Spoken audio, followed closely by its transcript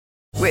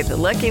With the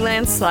Lucky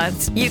Land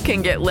Slots, you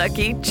can get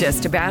lucky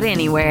just about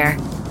anywhere.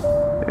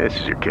 This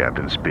is your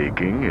captain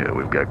speaking.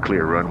 We've got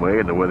clear runway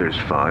and the weather's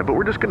fine, but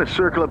we're just going to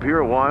circle up here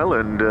a while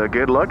and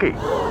get lucky.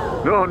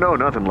 No,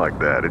 nothing like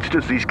that. It's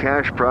just these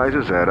cash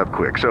prizes add up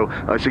quick. So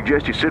I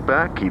suggest you sit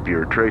back, keep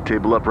your tray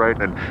table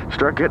upright, and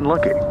start getting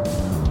lucky.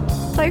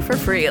 Play for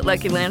free at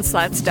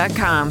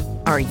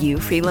LuckyLandSlots.com. Are you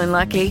feeling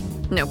lucky?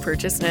 No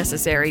purchase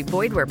necessary.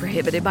 Void where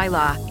prohibited by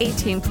law.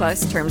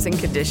 18+ terms and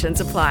conditions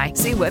apply.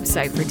 See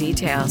website for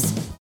details.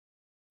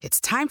 It's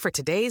time for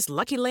today's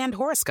Lucky Land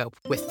horoscope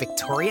with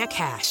Victoria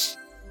Cash.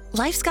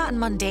 Life's gotten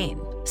mundane,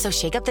 so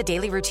shake up the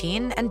daily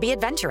routine and be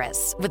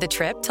adventurous with a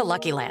trip to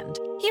Lucky Land.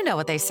 You know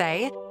what they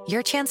say,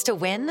 your chance to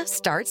win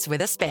starts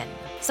with a spin.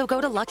 So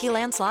go to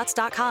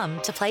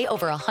LuckyLandSlots.com to play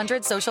over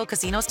 100 social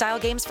casino-style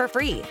games for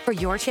free for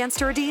your chance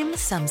to redeem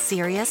some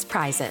serious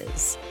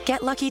prizes.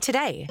 Get lucky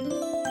today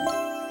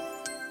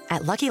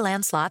at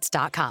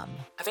LuckyLandSlots.com.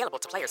 Available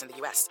to players in the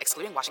U.S.,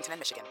 excluding Washington and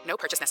Michigan. No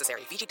purchase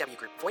necessary. VGW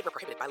Group. Void where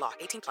prohibited by law.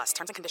 18+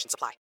 terms and conditions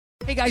apply.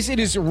 Hey guys, it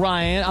is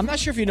Ryan. I'm not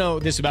sure if you know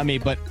this about me,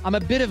 but I'm a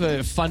bit of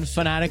a fun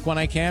fanatic when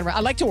I can. I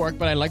like to work,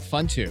 but I like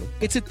fun too.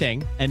 It's a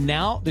thing. And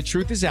now the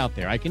truth is out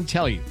there. I can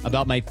tell you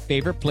about my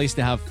favorite place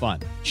to have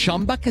fun.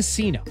 Chumba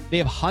Casino. They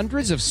have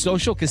hundreds of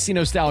social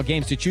casino style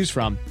games to choose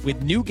from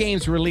with new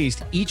games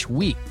released each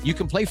week. You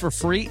can play for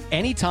free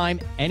anytime,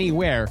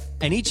 anywhere.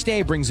 And each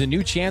day brings a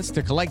new chance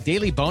to collect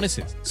daily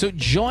bonuses. So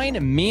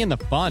join me in the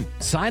fun.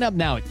 Sign up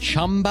now at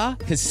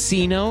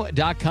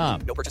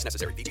ChumbaCasino.com. No purchase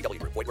necessary. VGW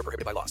Group. Void where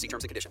prohibited by law. See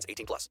terms and conditions.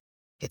 18+.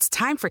 It's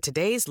time for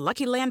today's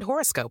Lucky Land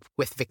horoscope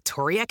with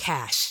Victoria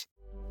Cash.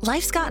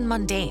 Life's gotten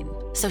mundane,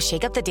 so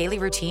shake up the daily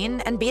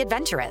routine and be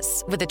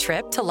adventurous with a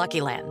trip to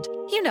Lucky Land.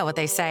 You know what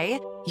they say,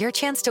 your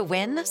chance to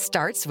win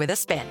starts with a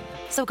spin.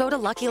 So go to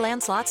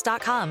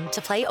LuckyLandSlots.com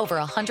to play over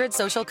 100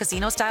 social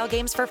casino-style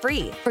games for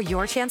free for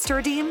your chance to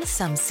redeem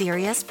some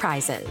serious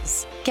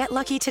prizes. Get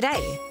lucky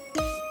today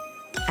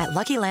at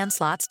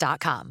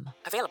LuckyLandSlots.com.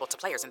 Available to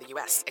players in the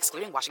U.S.,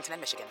 excluding Washington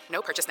and Michigan.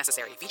 No purchase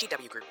necessary.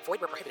 VGW Group. Void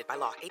where prohibited by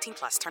law.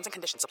 18+ terms and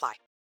conditions apply.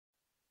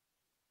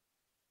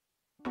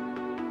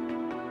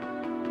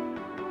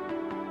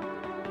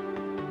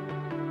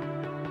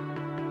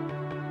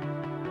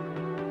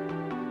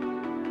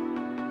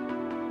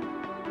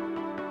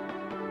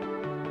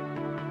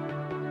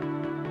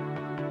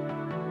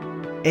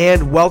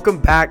 And welcome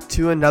back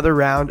to another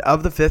round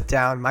of the Fifth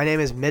Down. My name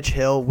is Mitch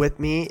Hill.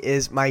 With me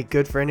is my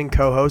good friend and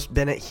co-host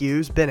Bennett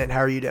Hughes. Bennett, how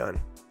are you doing?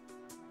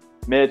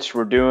 Mitch,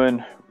 we're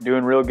doing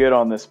real good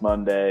on this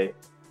Monday.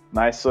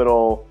 Nice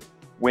little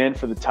win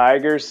for the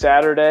Tigers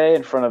Saturday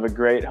in front of a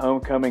great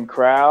homecoming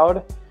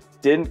crowd.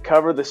 Didn't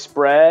cover the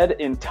spread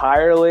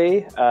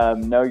entirely.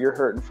 No, you're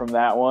hurting from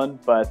that one,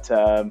 but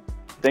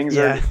things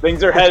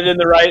are headed in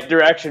the right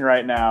direction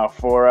right now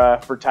for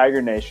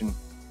Tiger Nation.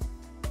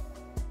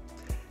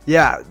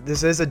 Yeah,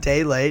 this is a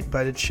day late,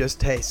 but it's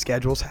just, hey,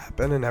 schedules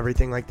happen and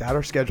everything like that.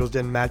 Our schedules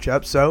didn't match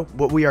up. So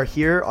we are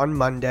here on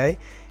Monday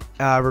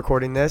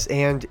recording this,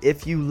 and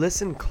if you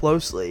listen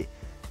closely,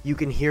 you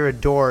can hear a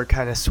door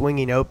kind of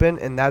swinging open,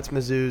 and that's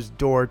Mizzou's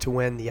door to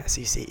win the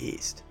SEC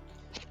East.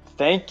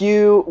 Thank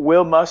you,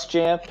 Will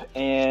Muschamp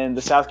and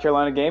the South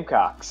Carolina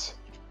Gamecocks.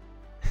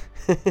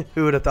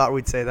 Who would have thought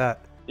we'd say that?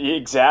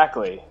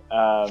 Exactly.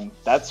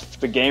 That's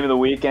the game of the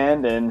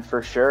weekend, and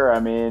for sure, I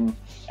mean,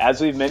 as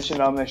we've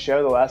mentioned on this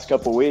show the last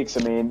couple of weeks,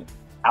 I mean,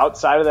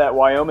 outside of that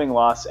Wyoming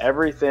loss,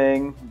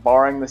 everything,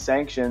 barring the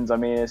sanctions, I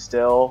mean, is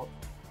still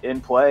in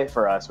play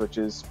for us, which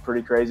is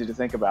pretty crazy to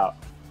think about.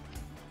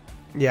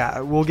 Yeah,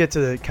 we'll get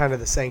to the kind of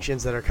the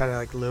sanctions that are kind of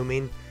like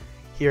looming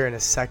here in a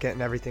second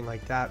and everything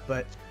like that.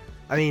 But,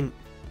 I mean,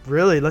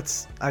 really,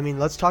 let's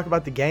talk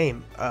about the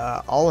game.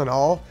 All in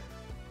all,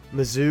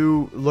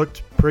 Mizzou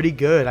looked pretty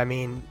good. I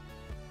mean,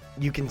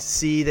 you can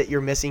see that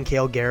you're missing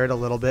Cale Garrett a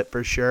little bit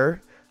for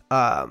sure.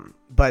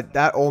 But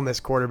that Ole Miss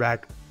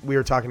quarterback, we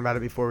were talking about it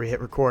before we hit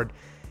record,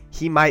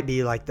 he might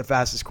be like the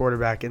fastest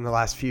quarterback in the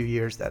last few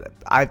years that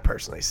I've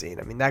personally seen.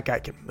 I mean, that guy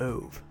can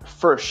move.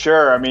 For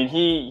sure. I mean,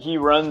 he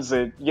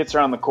gets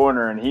around the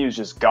corner and he was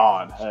just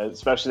gone,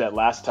 especially that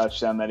last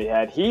touchdown that he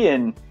had. He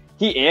and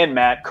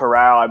Matt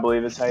Corral, I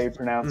believe is how you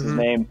pronounce his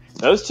name.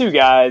 Those two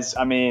guys,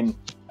 I mean,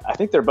 I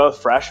think they're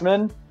both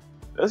freshmen.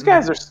 Those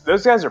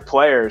guys are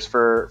players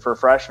for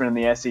freshmen in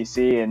the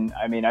SEC, and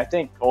I mean, I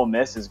think Ole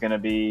Miss is going to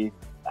be.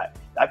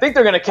 I think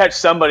they're going to catch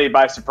somebody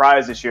by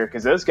surprise this year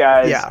because those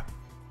guys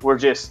were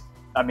just.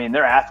 I mean,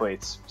 they're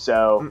athletes.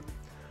 So.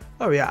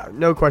 Oh yeah,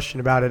 no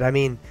question about it. I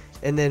mean,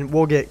 and then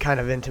we'll get kind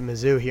of into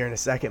Mizzou here in a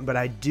second, but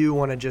I do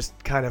want to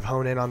just kind of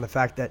hone in on the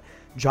fact that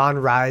John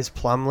Rhys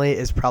Plumlee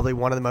is probably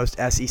one of the most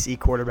SEC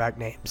quarterback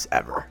names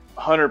ever.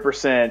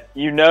 100%.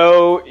 You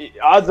know,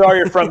 odds are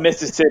you're from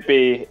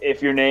Mississippi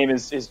if your name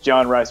is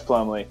John Rhys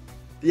Plumlee.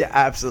 Yeah,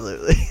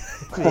 absolutely.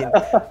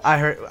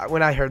 I mean,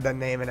 when I heard that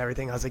name and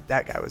everything, I was like,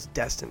 that guy was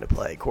destined to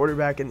play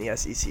quarterback in the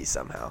SEC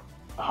somehow.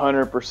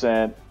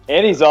 100%.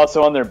 And he's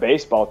also on their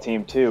baseball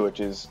team too, which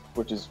is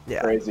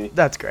crazy.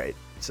 That's great.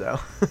 So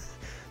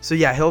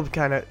yeah, he'll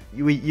kind of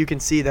you can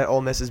see that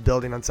Ole Miss is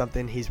building on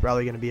something. He's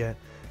probably going to be a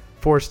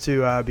force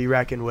to be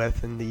reckoned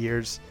with in the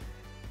years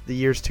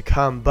to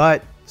come.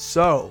 But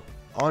so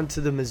on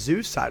to the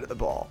Mizzou side of the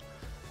ball.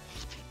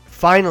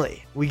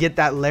 Finally, we get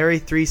that Larry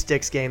Three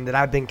Sticks game that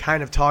I've been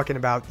kind of talking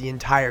about the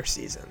entire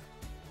season.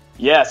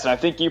 Yes, and I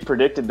think you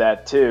predicted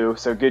that too,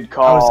 so good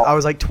call. I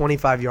was like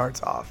 25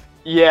 yards off.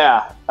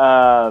 Yeah,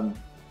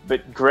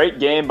 but great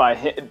game by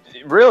him.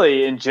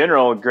 Really, in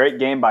general, great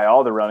game by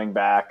all the running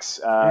backs.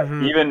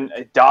 Even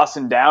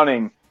Dawson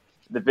Downing,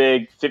 the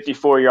big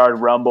 54-yard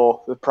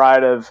rumble, the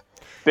pride of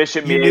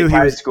Bishop Meade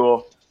High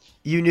School.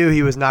 You knew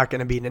he was not going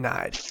to be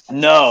denied.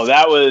 No,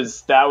 that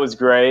was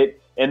great.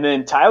 And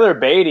then Tyler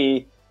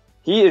Beatty,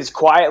 he is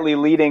quietly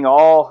leading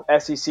all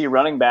SEC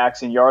running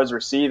backs in yards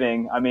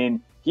receiving. I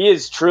mean, he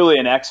is truly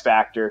an X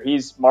factor.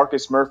 He's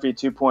Marcus Murphy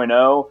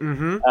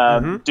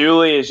 2.0.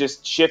 Dooley is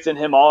just shifting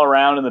him all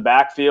around in the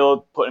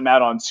backfield, putting him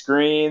out on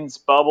screens,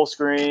 bubble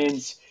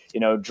screens,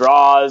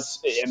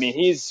 draws. I mean,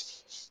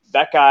 he's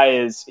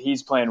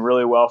playing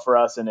really well for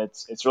us, and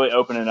it's really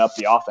opening up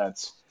the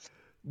offense.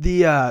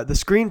 The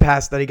screen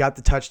pass that he got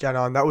the touchdown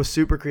on, that was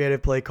super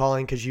creative play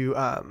calling because you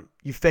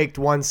faked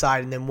one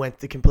side and then went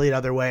the complete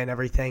other way and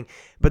everything.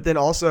 But then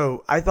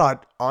also, I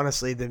thought,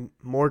 honestly, the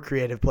more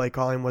creative play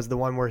calling was the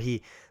one where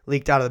he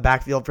leaked out of the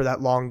backfield for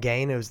that long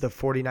gain. It was the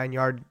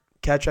 49-yard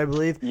catch, I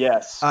believe.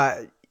 Yes.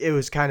 It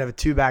was kind of a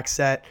two-back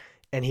set,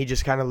 and he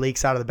just kind of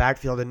leaks out of the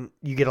backfield, and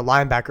you get a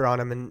linebacker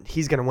on him, and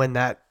he's going to win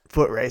that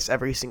foot race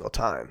every single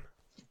time.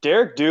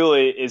 Derek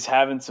Dooley is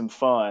having some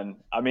fun.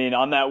 I mean,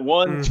 on that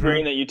one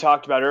screen that you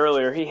talked about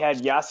earlier, he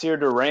had Yasir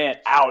Durant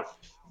out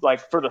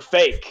like for the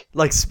fake.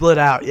 Like split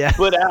out, yeah.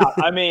 Split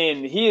out. I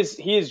mean, he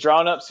is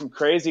drawn up some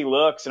crazy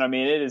looks, and I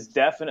mean, it is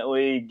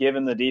definitely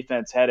given the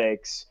defense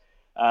headaches.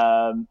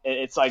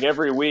 It's like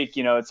every week,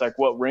 it's like,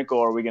 what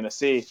wrinkle are we going to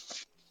see?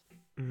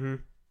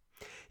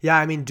 Yeah,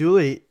 I mean,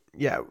 Dooley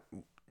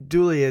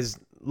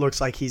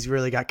looks like he's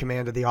really got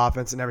command of the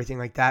offense and everything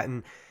like that.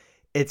 And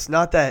it's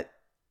not that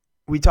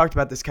we talked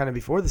about this kind of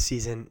before the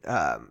season.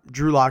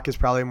 Drew Lock is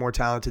probably a more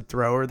talented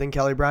thrower than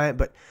Kelly Bryant,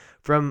 but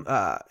from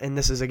and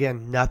this is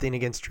again nothing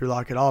against Drew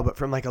Lock at all, but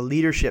from like a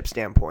leadership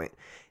standpoint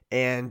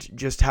and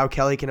just how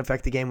Kelly can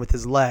affect the game with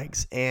his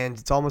legs, and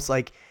it's almost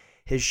like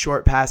his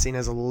short passing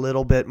is a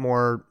little bit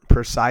more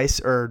precise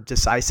or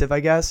decisive, I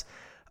guess.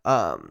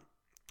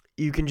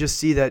 You can just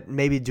see that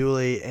maybe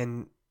Dooley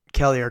and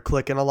Kelly are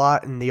clicking a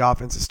lot, and the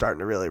offense is starting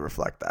to really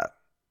reflect that.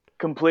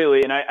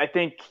 Completely, and I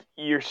think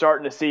you're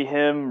starting to see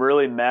him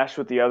really mesh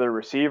with the other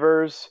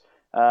receivers.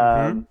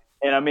 And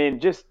I mean,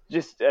 just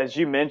as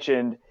you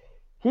mentioned,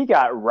 he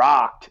got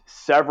rocked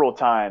several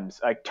times,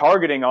 like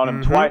targeting on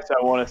him twice,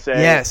 I want to say.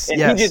 Yes,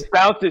 and he just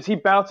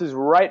bounces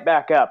right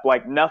back up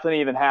like nothing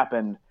even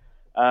happened.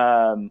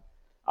 I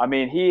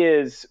mean,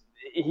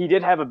 he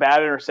did have a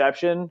bad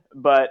interception,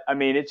 but I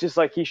mean, it's just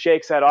like he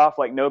shakes that off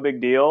like no big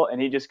deal, and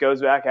he just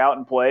goes back out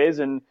and plays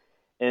and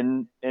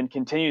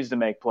continues to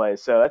make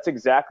plays. So that's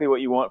exactly what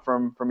you want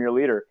from your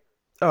leader.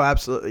 Oh,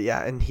 absolutely.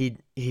 Yeah. And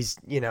he's,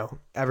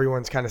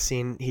 everyone's kind of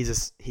seen,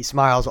 he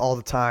smiles all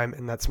the time,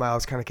 and that smile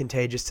is kind of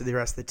contagious to the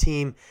rest of the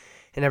team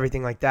and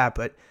everything like that.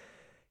 But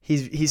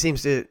he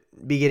seems to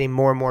be getting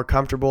more and more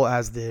comfortable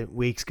as the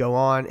weeks go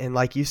on. And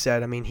like you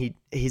said, I mean,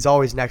 he's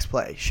always next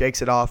play,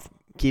 shakes it off,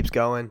 keeps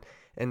going.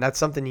 And that's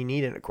something you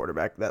need in a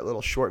quarterback, that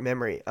little short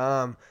memory.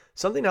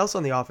 Something else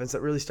on the offense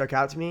that really stuck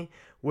out to me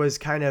was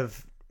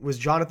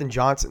Jonathan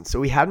Johnson. So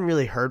we hadn't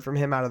really heard from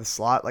him out of the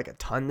slot like a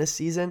ton this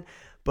season,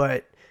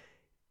 but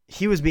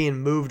he was being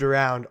moved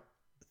around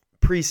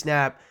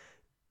pre-snap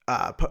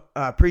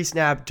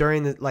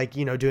during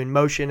the, doing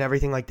motion,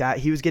 everything like that.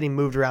 He was getting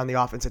moved around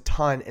the offense a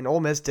ton, and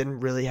Ole Miss didn't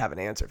really have an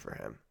answer for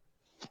him.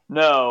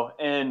 No,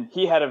 and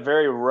he had a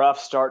very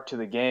rough start to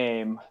the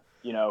game.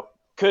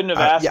 Couldn't have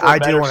asked for a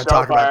better I do want to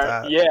talk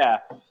about that. Yeah.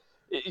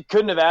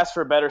 Couldn't have asked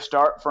for a better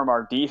start from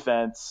our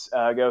defense.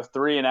 Go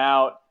 3 and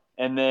out.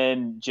 And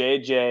then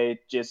JJ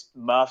just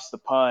muffs the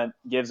punt,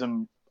 gives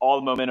them all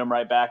the momentum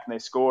right back, and they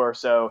score.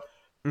 So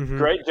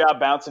great job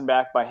bouncing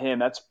back by him.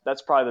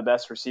 That's probably the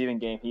best receiving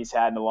game he's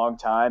had in a long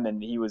time,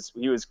 and he was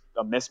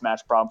a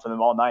mismatch problem for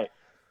them all night.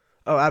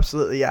 Oh,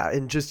 absolutely, yeah.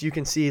 And just you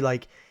can see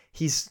like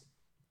he's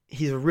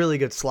a really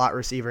good slot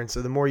receiver, and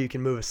so the more you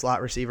can move a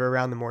slot receiver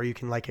around, the more you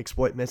can like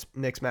exploit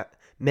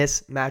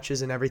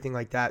mismatches and everything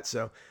like that.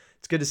 So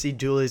it's good to see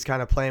Dooley's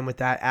kind of playing with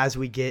that as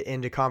we get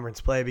into conference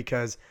play,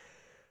 because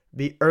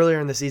earlier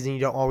in the season,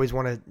 you don't always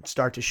want to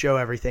start to show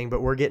everything,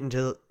 but we're getting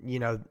to,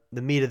 the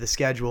meat of the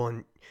schedule,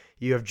 and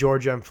you have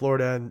Georgia and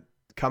Florida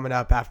coming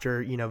up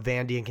after,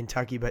 Vandy and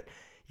Kentucky, but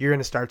you're going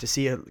to start to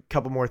see a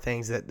couple more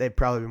things that they've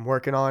probably been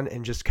working on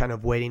and just kind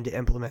of waiting to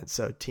implement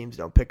so teams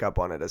don't pick up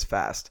on it as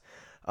fast.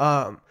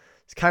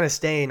 It's kind of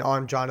staying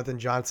on Jonathan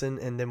Johnson,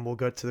 and then we'll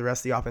go to the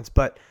rest of the offense.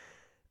 But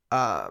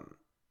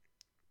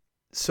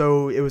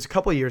so it was a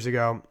couple of years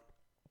ago.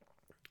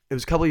 It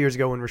was a couple of years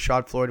ago when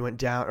Rashad Floyd went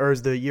down, or it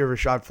was the year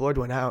Rashad Floyd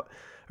went out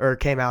or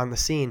came out on the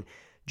scene.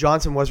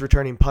 Johnson was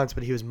returning punts,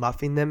 but he was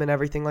muffing them and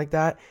everything like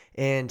that.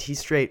 And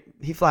the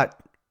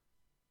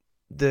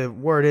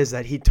word is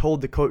that he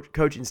told the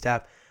coaching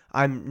staff,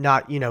 I'm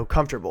not,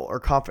 comfortable or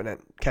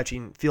confident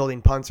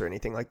fielding punts or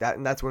anything like that.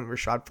 And that's when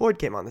Rashad Floyd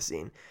came on the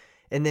scene.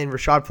 And then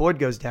Rashad Floyd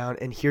goes down,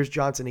 and here's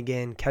Johnson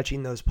again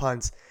catching those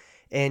punts.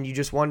 And you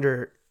just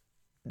wonder,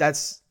 the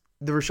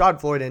Rashad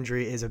Floyd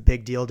injury is a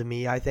big deal to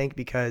me, I think,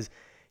 because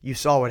you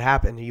saw what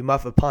happened. You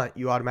muff a punt,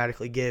 you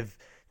automatically give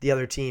the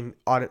other team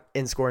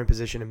in scoring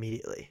position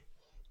immediately.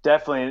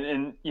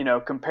 Definitely.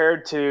 And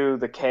compared to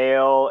the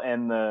Kale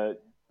and the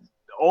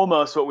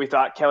almost what we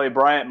thought Kelly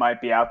Bryant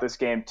might be out this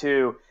game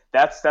too,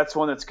 that's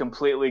one that's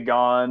completely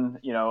gone,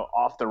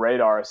 off the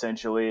radar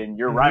essentially. And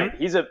you're right.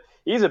 He's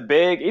a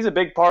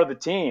big part of the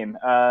team.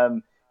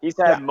 He's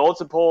had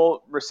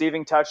multiple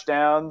receiving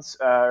touchdowns,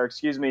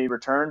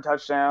 return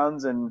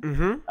touchdowns,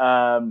 and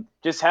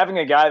just having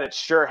a guy that's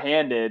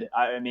sure-handed,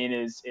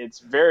 it's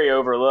very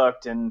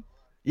overlooked. And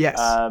yes,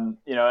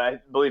 I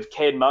believe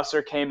Cade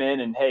Musser came in,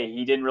 and hey,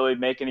 he didn't really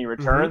make any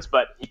returns,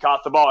 but he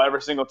caught the ball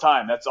every single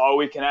time. That's all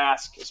we can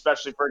ask,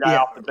 especially for a guy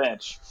off the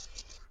bench.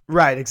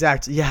 Right,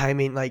 exactly.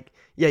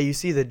 Yeah, you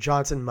see the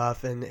Johnson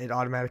muff, and it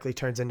automatically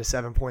turns into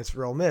 7 points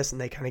for Ole Miss, and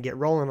they kind of get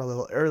rolling a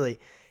little early.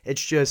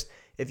 It's just,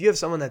 if you have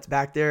someone that's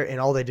back there and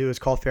all they do is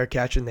call fair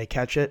catch and they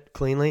catch it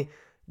cleanly,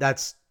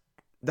 that's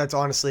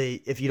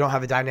honestly, if you don't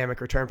have a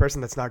dynamic return person,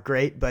 that's not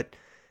great. But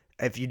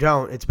if you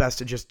don't, it's best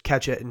to just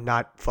catch it and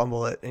not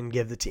fumble it and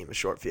give the team a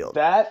short field.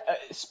 That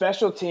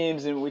special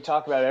teams, and we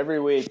talk about it every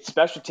week,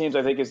 special teams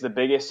I think is the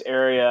biggest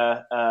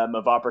area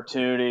of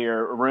opportunity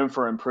or room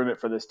for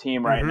improvement for this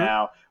team right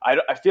now.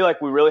 I feel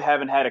like we really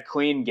haven't had a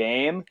clean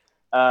game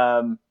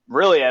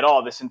really at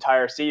all this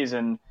entire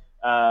season.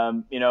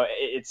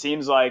 It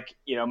seems like,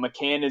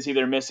 McCann is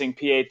either missing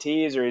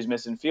PATs or he's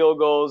missing field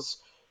goals.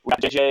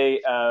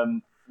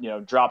 JJ,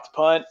 dropped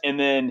punt. And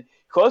then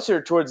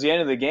closer towards the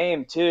end of the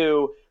game,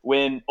 too,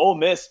 when Ole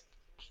Miss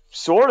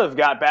sort of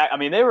got back,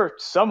 they were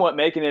somewhat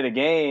making it a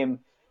game.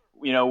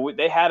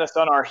 They had us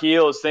on our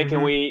heels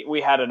thinking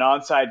we had an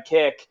onside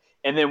kick,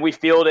 and then we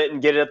field it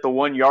and get it at the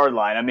 1 yard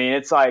line.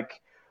 It's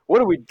like,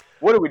 what are we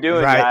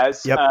doing,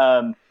 guys?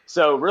 Yep.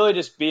 So really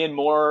just being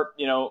more,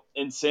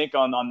 in sync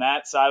on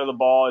that side of the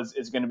ball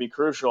is going to be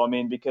crucial.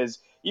 Because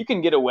you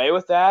can get away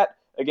with that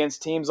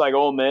against teams like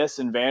Ole Miss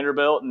and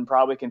Vanderbilt and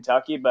probably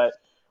Kentucky. But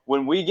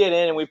when we get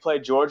in and we play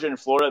Georgia and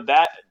Florida,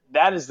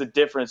 that is the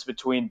difference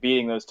between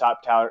beating those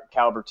top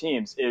caliber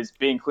teams, is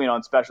being clean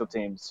on special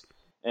teams,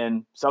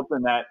 and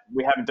something that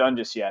we haven't done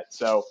just yet.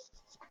 So.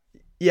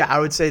 Yeah, I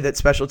would say that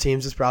special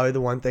teams is probably the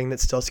one thing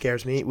that still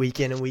scares me week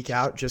in and week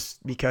out,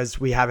 just because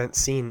we haven't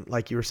seen,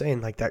 like you were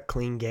saying, like that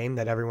clean game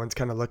that everyone's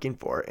kind of looking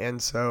for.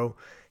 And so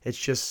it's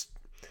just,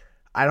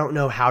 I don't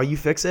know how you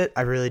fix it.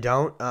 I really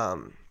don't.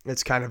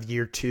 It's kind of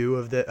year two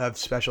of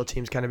special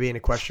teams kind of being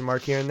a question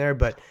mark here and there.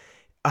 But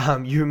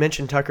you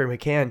mentioned Tucker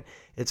McCann.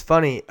 It's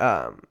funny.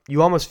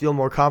 You almost feel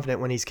more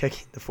confident when he's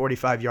kicking the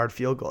 45-yard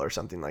field goal or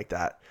something like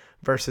that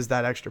versus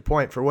that extra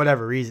point for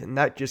whatever reason.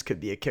 That just could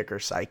be a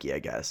kicker's psyche, I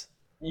guess.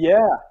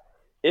 Yeah,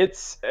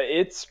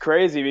 it's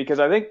crazy because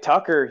I think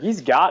Tucker,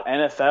 he's got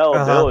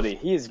NFL ability.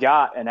 He's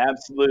got an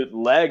absolute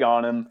leg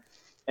on him,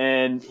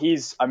 and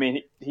he's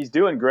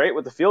doing great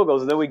with the field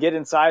goals. And then we get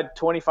inside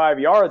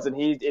 25 yards, and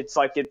it's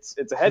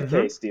a head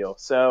case deal.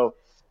 So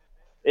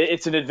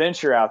it's an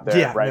adventure out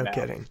there right now.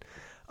 Yeah, no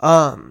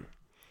kidding.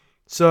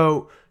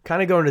 So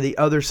kind of going to the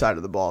other side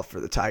of the ball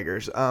for the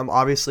Tigers.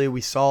 Obviously,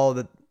 we saw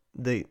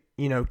that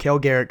Cale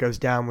Garrett goes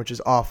down, which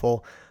is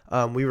awful.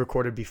 We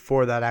recorded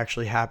before that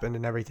actually happened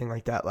and everything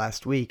like that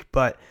last week.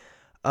 But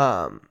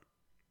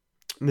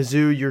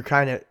Mizzou, you're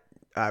kind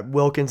of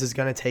Wilkins is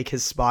going to take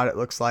his spot, it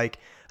looks like,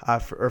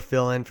 or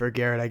fill in for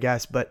Garrett, I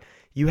guess. But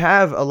you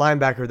have a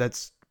linebacker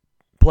that's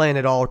playing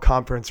at all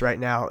conference right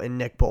now in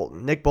Nick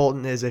Bolton. Nick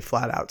Bolton is a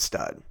flat-out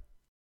stud.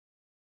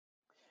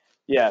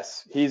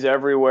 Yes, he's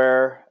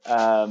everywhere.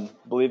 I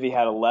believe he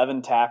had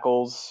 11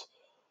 tackles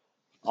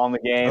on the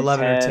game.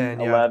 11 or 10,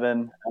 yeah.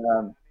 11.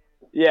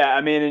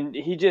 And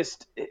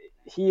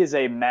he is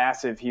a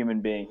massive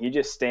human being. He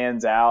just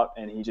stands out,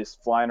 and he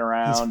just flying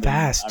around. He's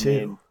fast,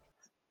 too.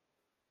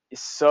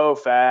 He's so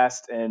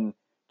fast, and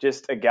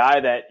just a guy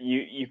that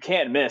you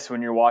can't miss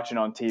when you're watching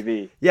on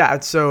TV. Yeah,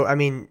 so,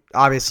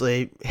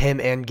 obviously,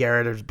 him and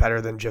Garrett is better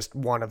than just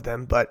one of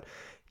them, but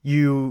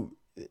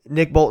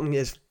Nick Bolton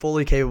is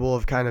fully capable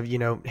of kind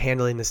of,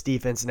 handling this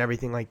defense and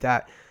everything like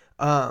that.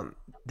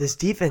 This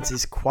defense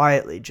is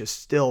quietly just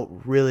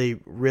still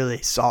really,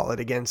 really solid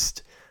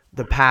against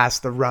the pass,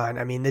 the run.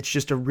 It's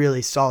just a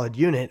really solid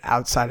unit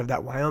outside of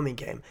that Wyoming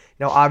game.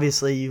 Now,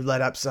 obviously, you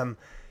let up some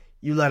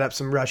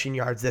rushing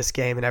yards this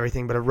game and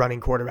everything, but a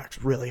running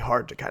quarterback's really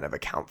hard to kind of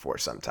account for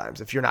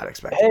sometimes if you're not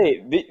expecting.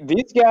 Hey,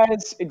 these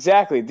guys,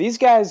 exactly. These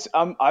guys,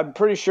 I'm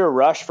pretty sure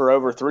rushed for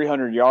over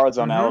 300 yards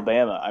on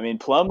Alabama.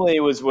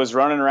 Plumlee was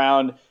running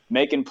around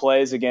making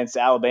plays against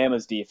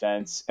Alabama's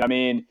defense.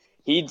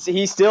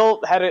 He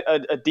still had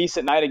a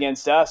decent night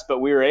against us, but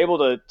we were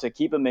able to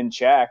keep him in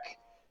check.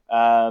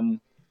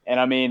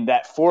 And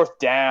that fourth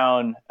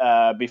down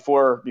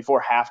before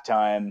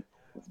halftime,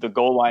 the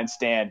goal line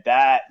stand.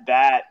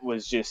 That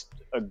was just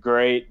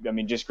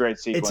just great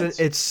sequence.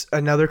 It's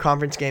another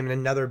conference game and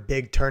another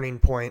big turning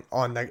point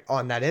on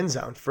that end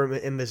zone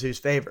in Mizzou's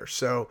favor.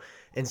 So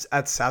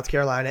at South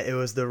Carolina, it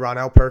was the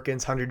Ronell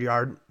Perkins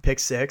 100-yard pick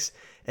six.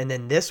 And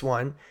then this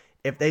one,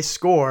 if they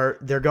score,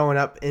 they're going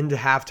up into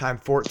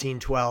halftime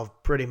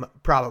 14-12,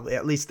 probably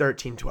at least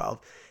 13-12.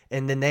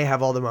 And then they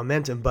have all the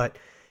momentum. But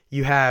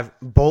you have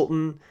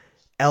Bolton,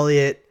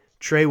 Elliott,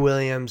 Trey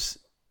Williams,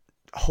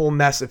 a whole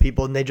mess of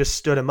people, and they just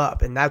stood him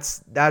up. And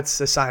that's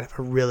a sign of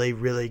a really,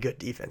 really good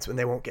defense when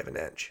they won't give an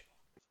inch.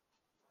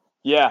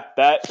 Yeah,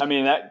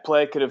 that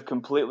play could have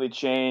completely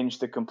changed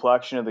the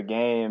complexion of the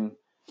game,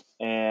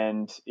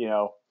 and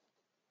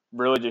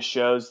really just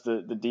shows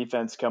the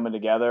defense coming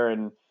together.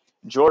 And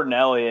Jordan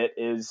Elliott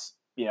is,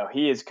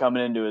 he is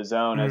coming into his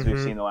own, as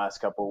we've seen the last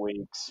couple of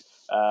weeks.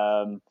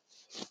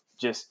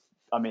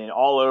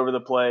 All over the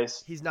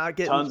place. He's not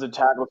getting tons of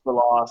tackles for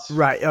loss.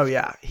 Right. Oh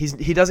yeah.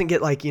 He doesn't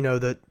get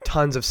the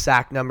tons of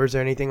sack numbers or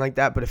anything like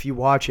that. But if you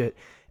watch it,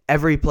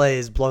 every play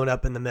is blown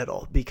up in the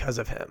middle because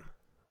of him.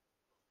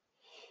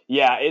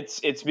 Yeah,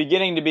 it's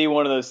beginning to be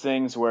one of those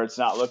things where it's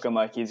not looking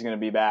like he's going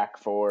to be back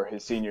for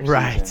his senior season.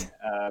 Right.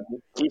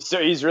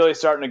 He's really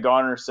starting to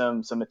garner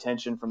some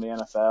attention from the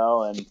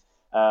NFL,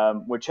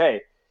 and which,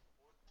 hey,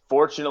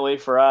 fortunately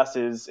for us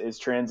is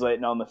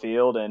translating on the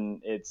field,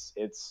 and it's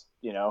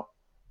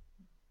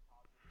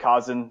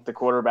causing the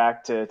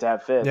quarterback to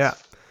have fits. Yeah.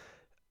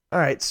 All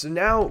right. So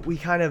now we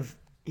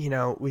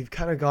we've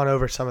kind of gone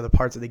over some of the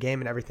parts of the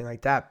game and everything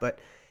like that, but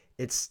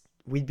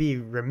we'd be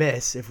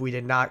remiss if we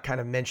did not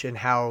kind of mention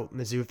how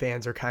Mizzou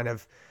fans are kind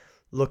of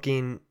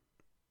looking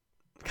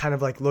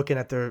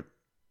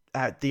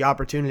at the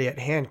opportunity at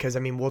hand. Cause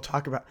we can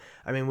talk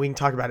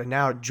about it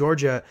now.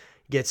 Georgia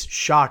gets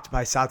shocked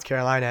by South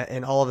Carolina,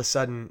 and all of a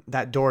sudden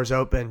that door's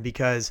open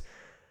because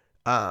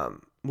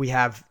we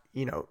have,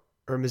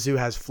 or Mizzou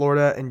has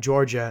Florida and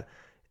Georgia,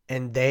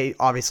 and they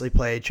obviously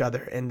play each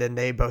other, and then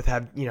they both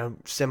have,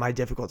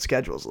 semi-difficult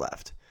schedules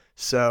left.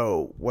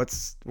 So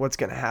what's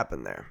going to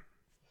happen there?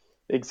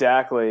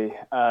 Exactly.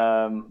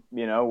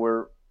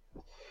 We're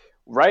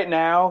right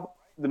now,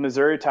 the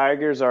Missouri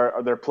Tigers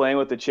they're playing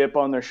with the chip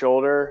on their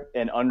shoulder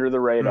and under the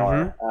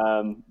radar.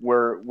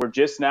 We're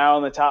just now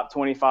in the top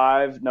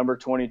 25, number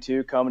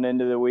 22 coming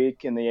into the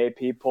week in the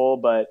AP poll,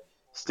 but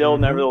still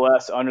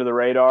nevertheless under the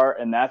radar.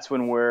 And that's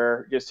when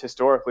we're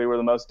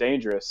the most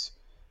dangerous.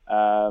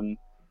 And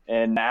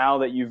now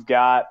that you've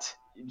got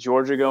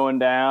Georgia going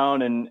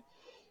down and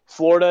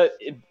Florida,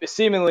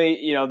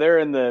 seemingly, they're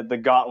in the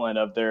gauntlet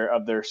of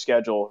their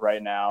schedule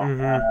right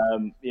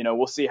now.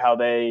 We'll see how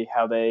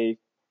they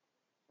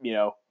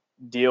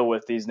deal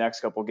with these next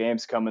couple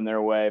games coming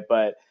their way.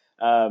 But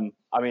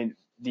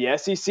the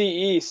SEC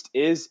East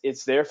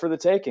it's there for the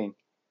taking.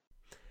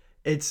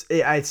 It's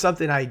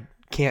something I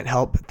can't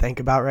help but think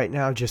about right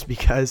now, just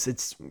because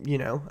it's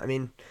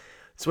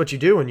it's what you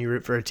do when you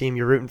root for a team.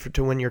 You're rooting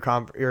to win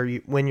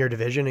you win your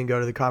division and go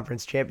to the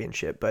conference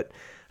championship. But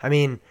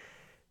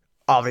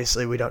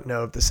obviously we don't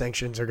know if the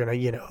sanctions are going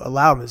to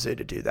allow Mizzou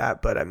to do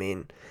that. But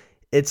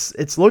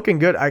it's looking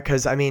good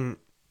because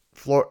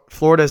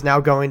Florida is now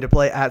going to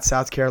play at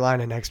South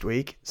Carolina next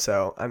week.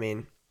 So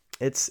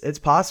it's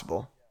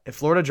possible if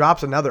Florida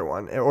drops another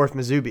one, or if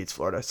Mizzou beats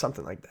Florida,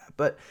 something like that.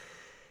 But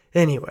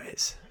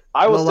anyways,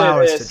 I will allow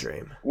say us this. to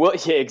dream. Well,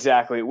 yeah,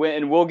 exactly.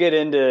 And we'll get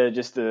into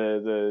just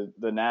the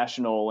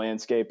national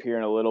landscape here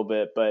in a little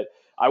bit. But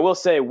I will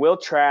say Will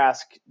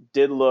Trask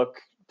did look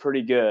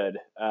pretty good.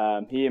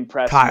 He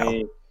impressed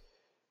me.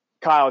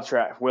 Kyle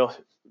Trask. Will,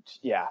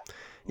 yeah.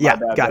 Yeah,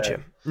 gotcha.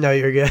 There. No,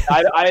 you're good.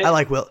 I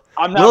like Will.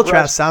 Will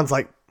Trask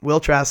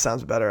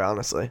sounds better,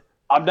 honestly.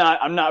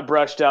 I'm not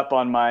brushed up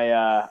on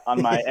my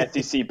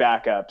SEC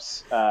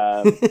backups.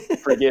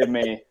 Forgive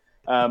me.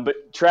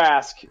 But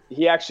Trask,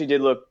 he actually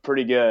did look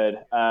pretty good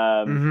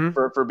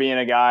for being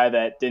a guy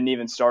that didn't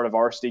even start a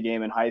varsity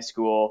game in high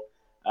school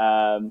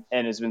and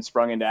has been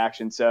sprung into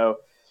action. So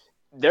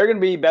they're going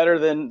to be better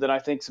than I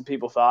think some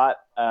people thought.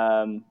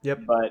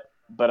 Yep. But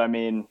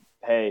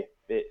hey,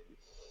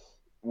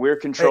 we're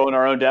controlling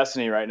our own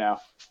destiny right now.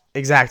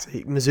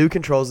 Exactly. Mizzou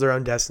controls their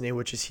own destiny,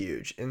 which is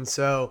huge. And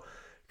so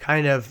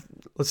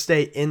let's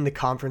stay in the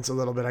conference a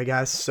little bit, I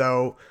guess.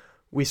 So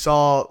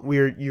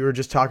you were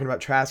just talking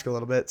about Trask a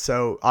little bit.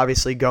 So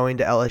obviously going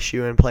to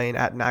LSU and playing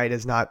at night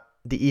is not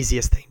the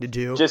easiest thing to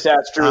do. Just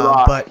ask Drew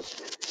Lock.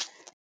 But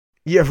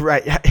yeah,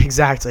 right.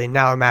 Exactly.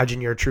 Now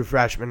imagine you're a true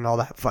freshman and all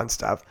that fun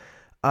stuff.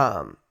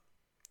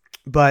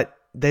 But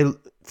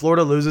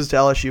Florida loses to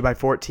LSU by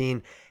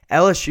 14.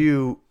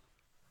 LSU,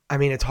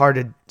 it's hard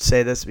to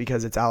say this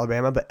because it's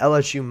Alabama, but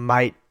LSU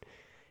might,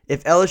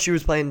 if LSU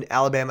was playing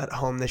Alabama at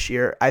home this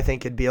year, I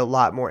think it'd be a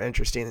lot more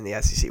interesting than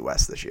the SEC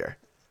West this year.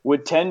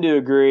 Would tend to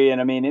agree. And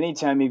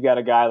anytime you've got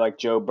a guy like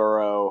Joe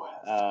Burrow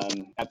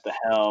at the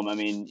helm,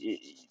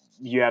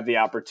 you have the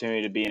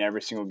opportunity to be in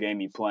every single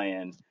game you play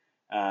in.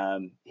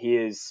 He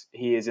is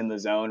in the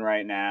zone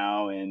right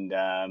now, and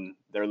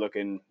they're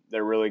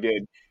really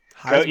good.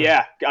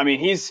 Yeah.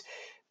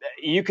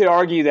 You could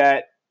argue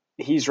that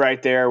he's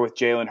right there with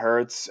Jalen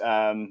Hurts.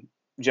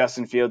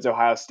 Justin Fields,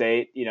 Ohio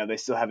State, they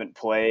still haven't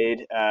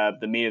played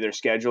the meat of their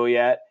schedule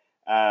yet.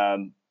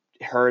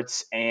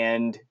 Hurts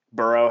and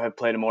Burrow have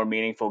played more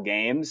meaningful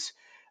games.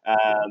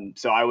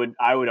 So I would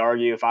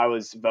argue if I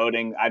was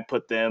voting, I'd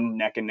put them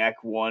neck and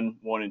neck 1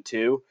 and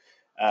 2.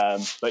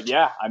 But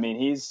yeah, I mean,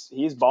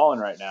 he's balling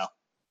right now.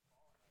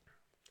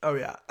 Oh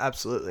yeah,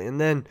 absolutely.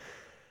 And then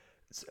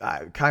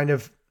kind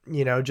of,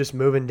 just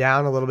moving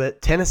down a little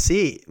bit,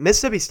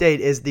 Mississippi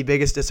State is the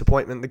biggest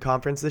disappointment in the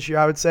conference this year,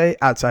 I would say,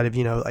 outside of,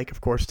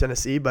 of course,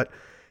 Tennessee, but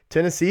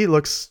Tennessee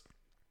looks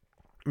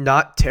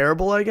not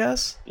terrible, I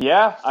guess.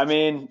 Yeah. I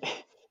mean,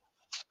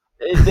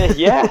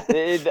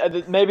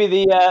 maybe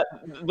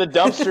the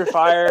dumpster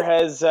fire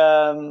has,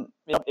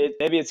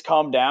 maybe it's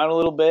calmed down a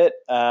little bit.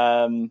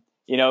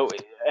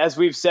 As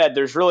we've said,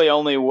 there's really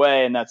only a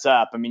way, and that's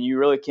up. I mean, you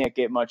really can't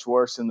get much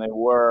worse than they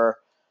were.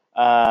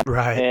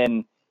 Right.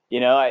 And,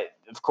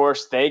 of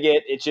course,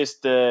 it's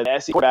just the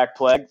SEC quarterback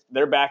plague.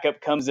 Their backup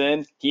comes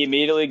in. He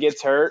immediately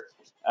gets hurt.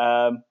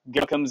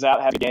 Comes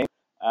out, have a game.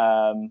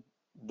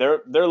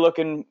 They're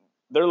looking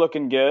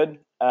good.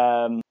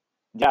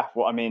 Yeah,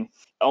 well, I mean,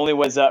 only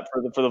way's up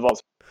for the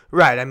Vols.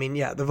 Right. I mean,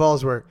 yeah, the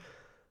Vols were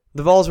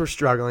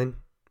struggling.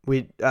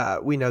 We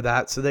know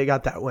that, so they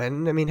got that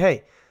win. I mean,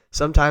 hey,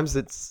 sometimes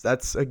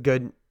that's a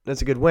good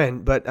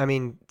win. But I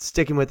mean,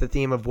 sticking with the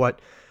theme of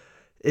what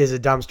is a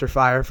dumpster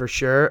fire for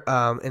sure.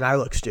 And I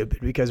look stupid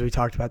because we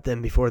talked about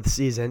them before the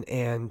season,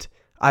 and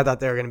I thought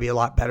they were going to be a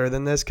lot better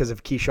than this because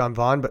of Keyshawn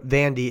Vaughn. But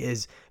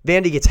Vandy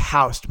gets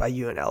housed by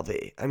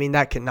UNLV. I mean,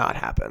 that cannot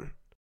happen.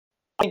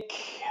 I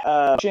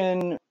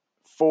think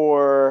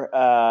for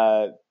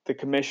the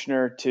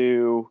commissioner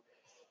to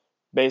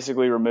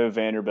basically remove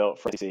Vanderbilt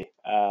from the SEC.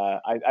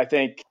 I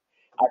think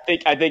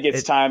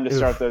it's time to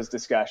start those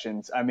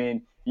discussions. I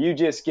mean, you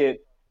just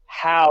get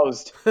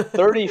housed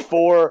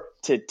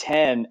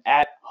 34-10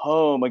 at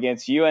home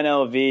against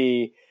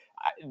UNLV.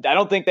 I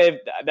don't think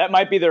that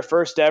might be their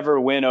first ever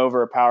win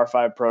over a Power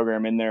 5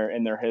 program in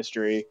their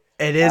history.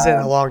 It is in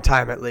a long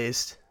time, at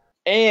least.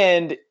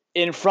 And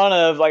in front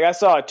of, I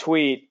saw a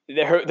tweet.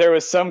 There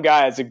was some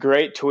guy. It's a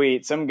great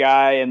tweet. Some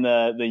guy in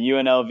the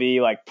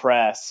UNLV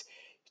press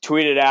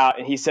tweeted out,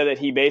 and he said that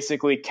he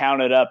basically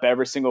counted up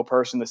every single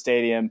person in the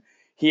stadium.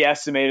 He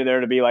estimated there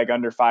to be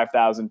under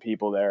 5,000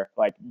 people there,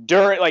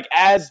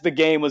 as the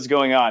game was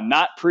going on,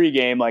 not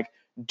pregame,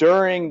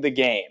 during the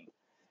game.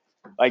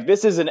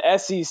 This is an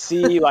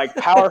SEC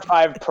Power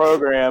 5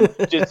 program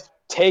just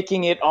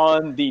taking it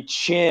on the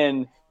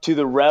chin to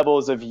the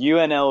Rebels of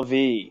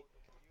UNLV.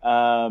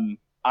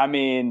 I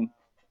mean,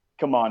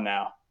 come on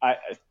now.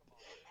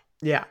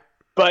 Yeah.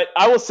 But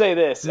I will say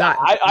this.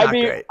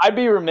 I'd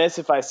be remiss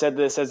if I said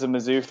this as a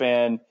Mizzou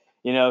fan,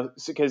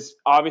 because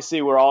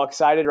obviously we're all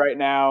excited right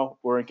now.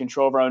 We're in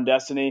control of our own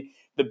destiny.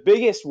 The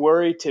biggest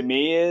worry to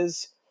me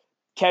is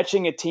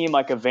catching a team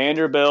like a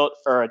Vanderbilt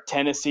or a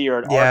Tennessee or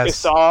an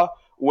Arkansas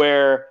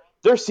where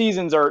their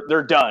seasons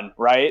they're done,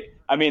 right?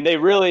 I mean, they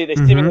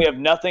seemingly have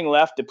nothing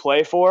left to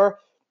play for,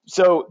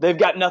 so they've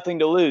got nothing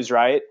to lose,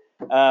 right?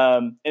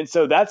 And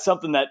so that's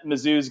something that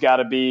Mizzou's got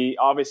to be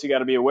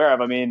aware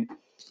of. I mean,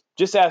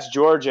 just ask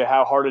Georgia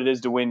how hard it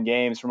is to win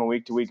games from a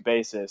week-to-week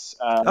basis.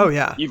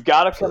 You've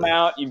got to come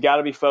out. You've got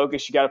to be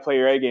focused. You got to play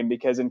your A game,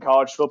 because in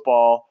college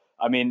football,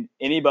 I mean,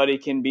 anybody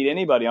can beat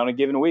anybody on a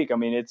given week. I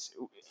mean, it's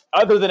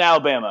other than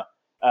Alabama.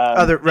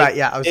 That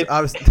was who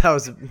I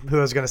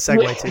was going to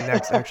segue to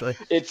next. Actually,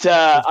 it's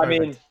I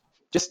mean,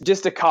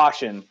 just a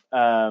caution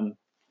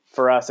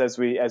for us as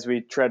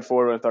we tread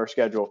forward with our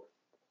schedule.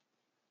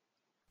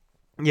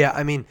 Yeah,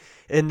 I mean,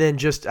 and then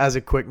just as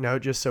a quick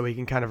note, just so we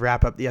can kind of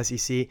wrap up the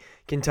SEC,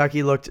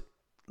 Kentucky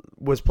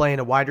was playing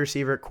a wide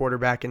receiver at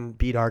quarterback and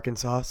beat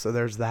Arkansas, so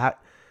there's that.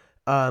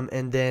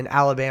 And then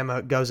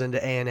Alabama goes into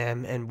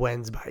A&M and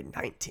wins by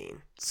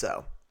 19.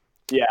 So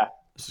yeah,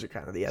 this is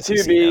kind of the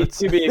SEC notes.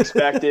 To be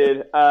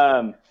expected.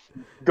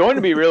 Going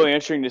to be really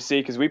interesting to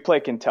see, because we play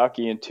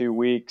Kentucky in 2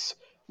 weeks.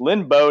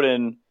 Lynn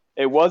Bowden,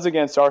 it was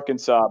against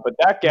Arkansas, but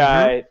that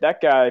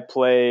guy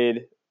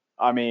played,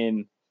 I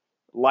mean,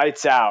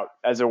 lights out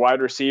as a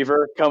wide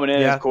receiver coming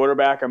in as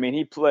quarterback. I mean,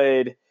 he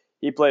played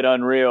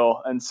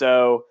unreal. And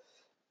so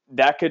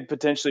that could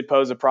potentially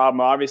pose a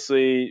problem.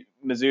 Obviously,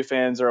 Mizzou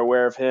fans are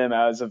aware of him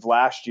as of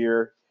last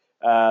year.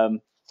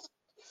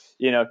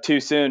 Too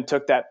soon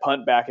took that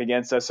punt back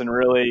against us and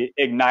really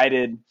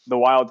ignited the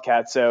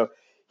Wildcats. So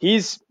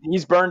he's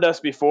burned us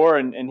before,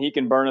 and he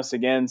can burn us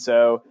again.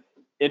 So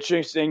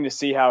interesting to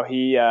see how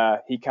he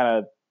kind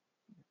of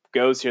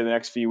goes here the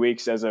next few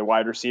weeks as a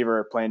wide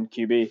receiver playing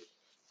QB.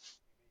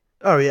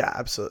 Oh, yeah,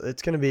 absolutely.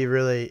 It's going to be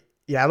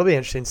it'll be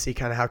interesting to see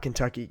kind of how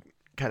Kentucky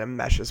kind of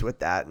meshes with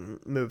that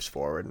and moves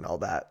forward and all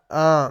that.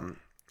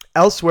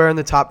 Elsewhere in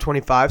the top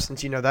 25,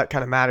 since that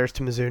kind of matters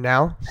to Mizzou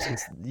now,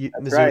 since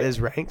Mizzou is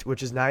ranked,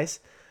 which is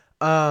nice.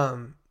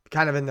 Kind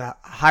of in the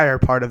higher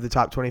part of the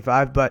top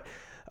 25, but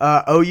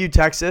OU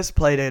Texas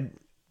played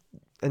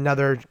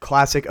another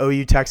classic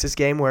OU Texas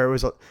game where it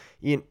was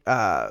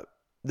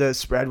the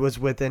spread was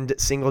within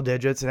single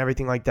digits and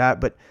everything like that,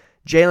 but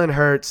Jalen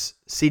Hurts,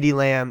 CeeDee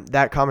Lamb,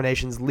 that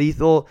combination's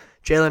lethal.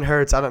 Jalen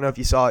Hurts, I don't know if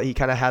you saw it, he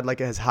kind of had like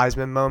his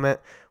Heisman moment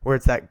where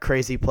it's that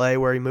crazy play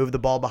where he moved the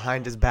ball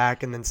behind his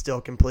back and then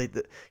still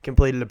completed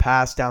a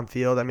pass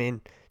downfield. I mean,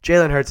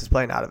 Jalen Hurts is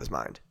playing out of his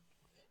mind.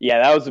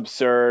 Yeah, that was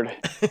absurd.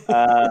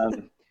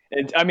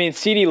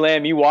 CeeDee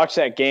Lamb, you watch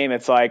that game,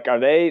 it's like, are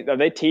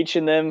they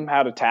teaching them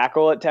how to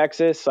tackle at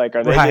Texas? Like,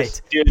 are they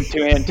just doing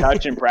two-hand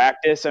touch in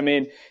practice? I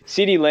mean,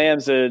 CeeDee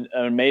Lamb's an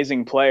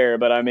amazing player,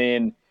 but I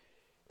mean,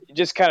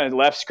 just kind of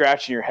left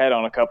scratching your head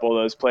on a couple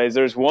of those plays.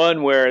 There's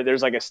one where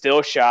there's like a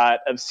still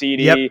shot of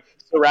CeeDee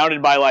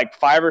surrounded by like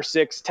 5 or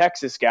 6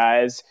 Texas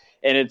guys,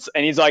 and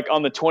he's like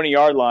on the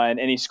 20-yard line,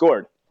 and he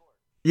scored.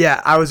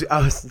 Yeah,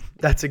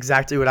 that's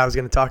exactly what I was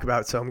going to talk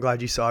about, so I'm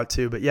glad you saw it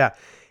too. But yeah,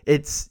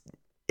 it's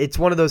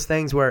one of those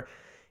things where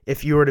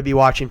if you were to be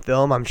watching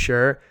film, I'm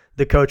sure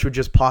the coach would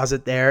just pause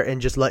it there and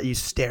just let you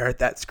stare at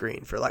that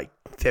screen for like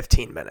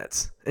 15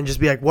 minutes and just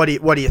be like, what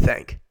do you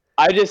think?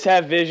 I just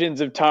have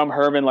visions of Tom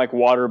Herman like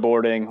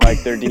waterboarding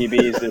like their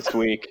DBs this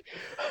week.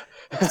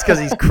 It's because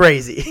he's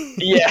crazy.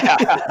 Yeah.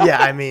 Yeah,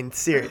 I mean,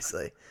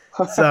 seriously.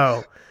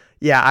 So,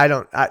 yeah,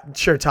 I'm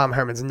sure Tom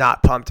Herman's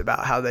not pumped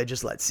about how they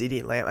just let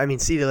CeeDee Lamb. I mean,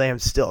 CeeDee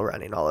Lamb's still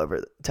running all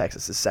over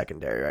Texas's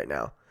secondary right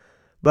now.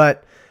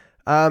 But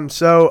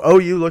so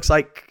OU looks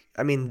like,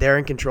 I mean, they're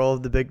in control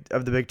of the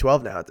Big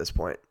 12 now at this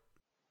point.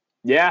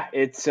 Yeah,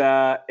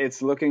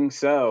 it's looking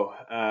so.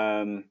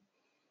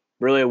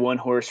 Really a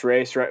one-horse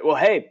race, right? Well,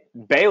 hey,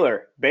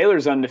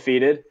 Baylor's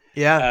undefeated.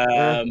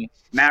 Yeah.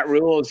 Matt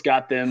Rule's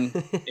got them,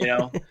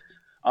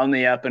 on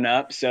the up and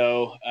up.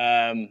 So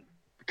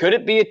could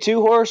it be a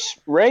 2-horse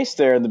race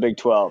there in the Big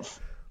 12?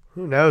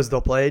 Who knows?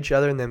 They'll play each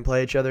other and then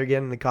play each other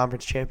again in the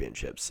conference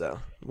championships. So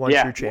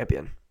true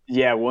champion.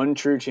 Yeah, one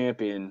true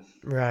champion.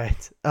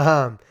 Right.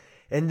 And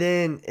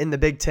then in the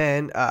Big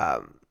 10,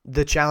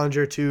 the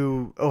challenger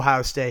to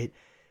Ohio State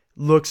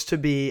looks to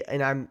be,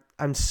 and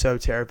I'm so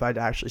terrified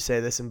to actually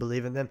say this and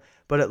believe in them,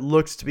 but it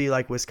looks to be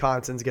like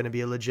Wisconsin's going to be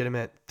a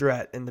legitimate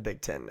threat in the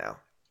Big 10 now.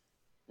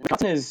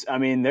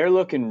 Wisconsin they're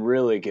looking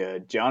really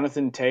good.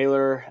 Jonathan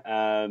Taylor,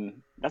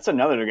 that's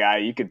another guy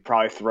you could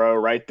probably throw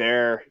right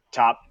there,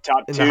 top 2,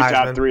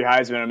 top 3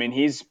 Heisman. I mean,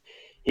 he's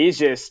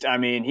just,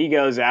 he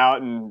goes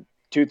out and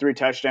 2-3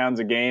 touchdowns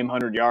a game,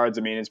 100 yards.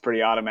 I mean, it's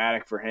pretty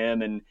automatic for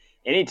him. And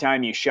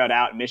anytime you shut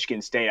out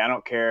Michigan State, I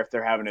don't care if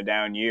they're having a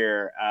down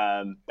year,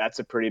 that's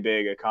a pretty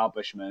big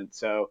accomplishment.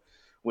 So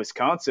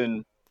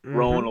Wisconsin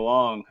rolling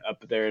along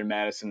up there in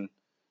Madison.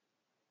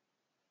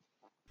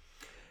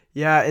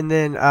 Yeah, and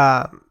then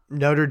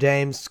Notre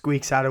Dame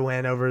squeaks out a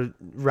win over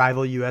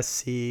rival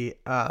USC.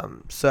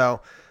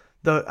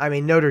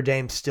 Notre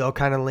Dame's still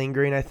kind of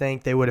lingering, I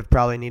think. They would have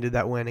probably needed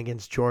that win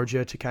against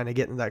Georgia to kind of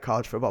get into that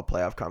college football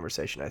playoff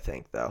conversation, I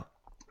think, though.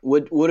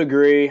 Would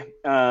agree.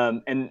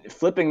 And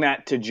flipping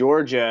that to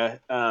Georgia,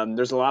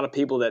 there's a lot of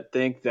people that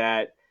think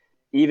that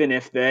even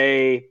if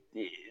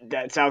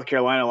that South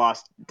Carolina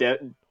loss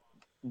didn't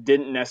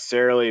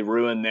necessarily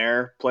ruin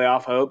their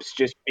playoff hopes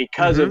just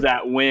because of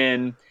that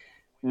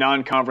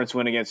non-conference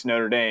win against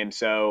Notre Dame.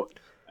 So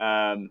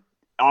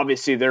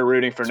obviously they're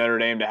rooting for Notre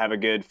Dame to have a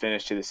good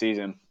finish to the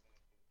season.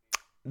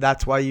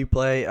 That's why you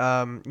play,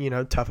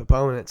 tough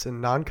opponents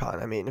in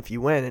non-con. I mean, if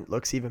you win, it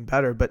looks even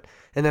better.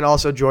 And then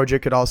also Georgia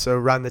could also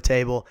run the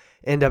table,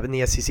 end up in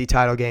the SEC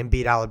title game,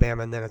 beat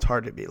Alabama, and then it's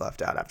hard to be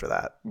left out after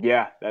that.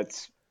 Yeah,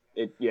 that's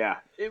it. Yeah.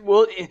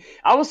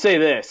 I will say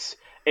this: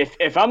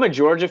 if I'm a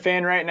Georgia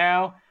fan right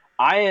now,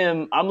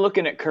 I'm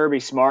looking at Kirby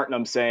Smart and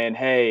I'm saying,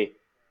 hey,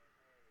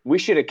 we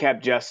should have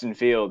kept Justin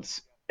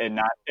Fields and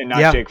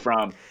not Jake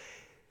Fromm.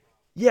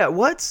 Yeah,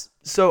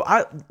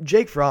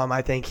 Jake Fromm,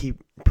 I think he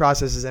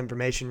processes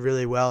information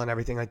really well and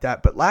everything like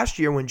that. But last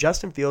year when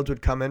Justin Fields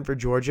would come in for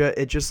Georgia,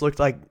 it just looked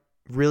like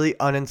really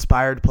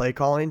uninspired play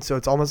calling. So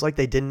it's almost like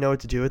they didn't know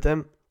what to do with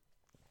him.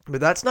 But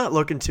that's not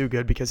looking too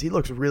good because he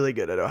looks really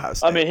good at Ohio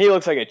State. I mean, he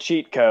looks like a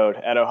cheat code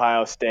at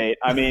Ohio State.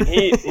 I mean,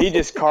 he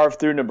just carved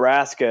through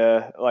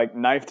Nebraska like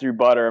knife through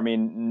butter. I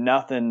mean,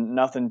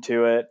 nothing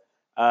to it.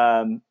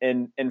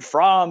 And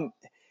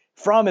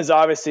Fromm is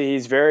obviously,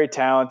 he's very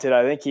talented.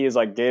 I think he is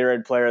like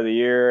Gatorade Player of the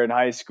Year in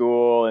high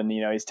school, and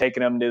he's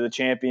taken them to the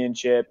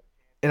championship.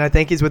 And I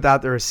think he's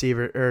without the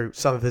receiver or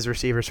some of his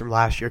receivers from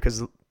last year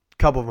because a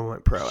couple of them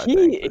went pro.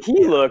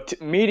 He looked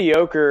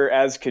mediocre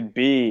as could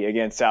be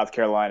against South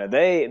Carolina.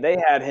 They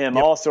had him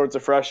all sorts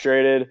of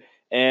frustrated,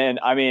 and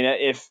I mean,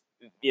 if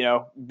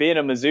being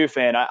a Mizzou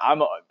fan,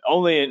 I'm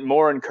only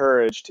more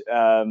encouraged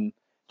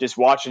just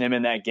watching him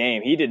in that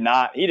game. He did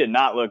not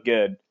look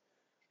good.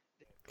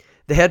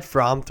 They had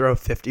Fromm throw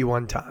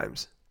 51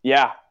 times.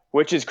 Yeah,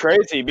 which is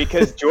crazy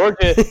because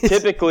Georgia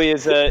typically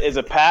is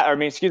a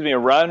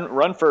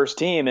run first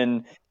team,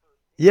 and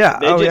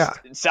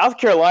South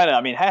Carolina.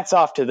 I mean, hats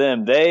off to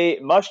them.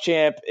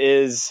 Muschamp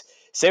is,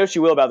 say what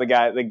you will about the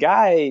guy. The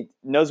guy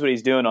knows what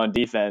he's doing on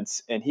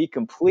defense, and he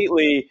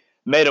completely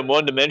made him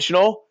one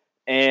dimensional.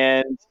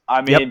 And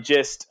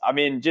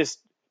just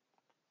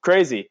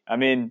crazy. I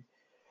mean,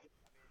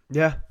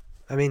 yeah.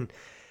 I mean,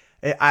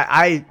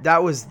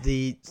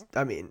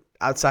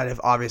 outside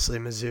of obviously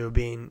Mizzou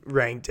being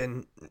ranked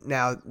and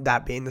now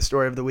that being the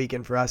story of the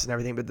weekend for us and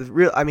everything. But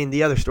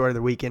the other story of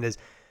the weekend is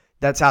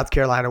that South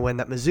Carolina win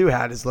that Mizzou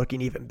had is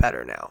looking even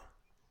better now.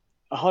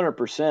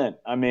 100%.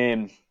 I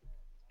mean,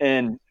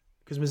 and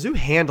because Mizzou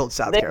handled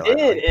South Carolina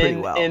pretty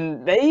well.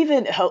 And they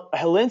even,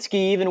 Helinski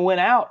even went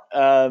out.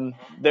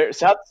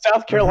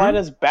 South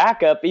Carolina's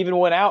backup even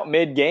went out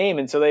mid-game,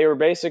 and so they were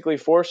basically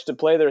forced to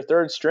play their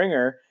third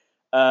stringer,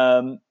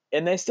 and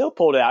they still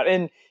pulled it out.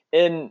 And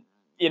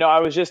I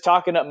was just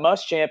talking up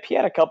Muschamp. He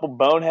had a couple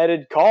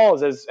boneheaded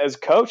calls as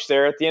coach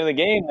there at the end of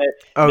the game.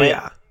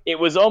 It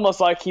was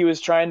almost like he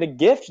was trying to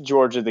gift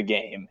Georgia the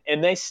game,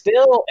 and they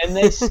still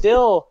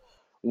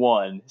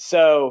won.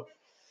 So,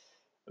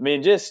 I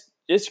mean, just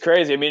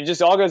crazy. I mean, it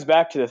just all goes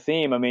back to the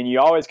theme. I mean, you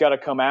always got to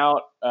come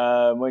out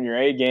when you're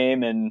A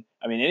game, and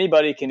I mean,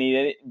 anybody can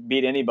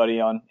beat anybody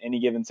on any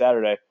given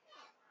Saturday.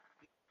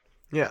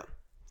 Yeah.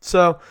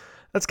 So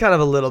that's kind of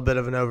a little bit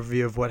of an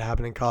overview of what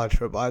happened in college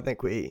football. I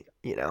think we,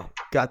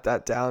 got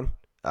that down.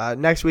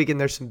 Next weekend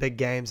there's some big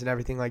games and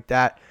everything like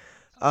that.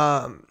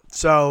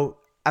 So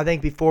I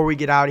think before we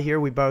get out of here,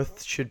 we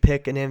both should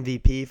pick an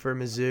MVP for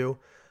Mizzou.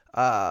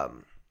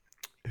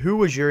 Who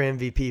was your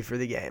MVP for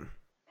the game?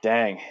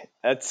 Dang,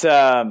 that's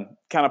kind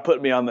of put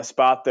me on the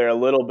spot there a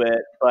little bit,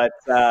 but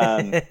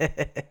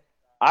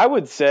I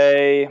would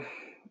say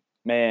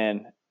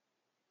Jonathan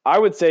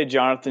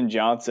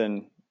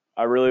Johnson.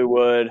 I really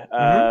would.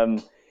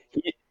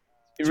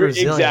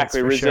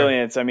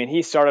 Resilience. Sure. I mean,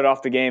 he started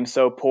off the game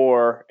so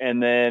poor and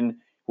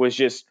then was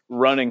just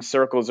running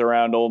circles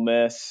around Ole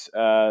Miss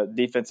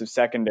defensive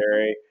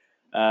secondary,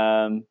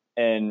 and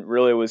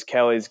really was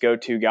Kelly's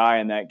go-to guy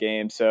in that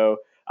game. So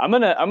I'm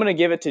gonna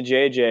give it to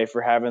JJ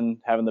for having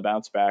the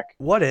bounce back.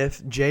 What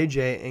if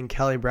JJ and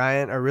Kelly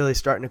Bryant are really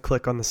starting to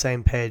click on the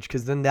same page?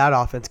 Because then that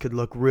offense could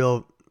look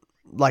real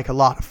like a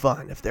lot of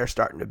fun if they're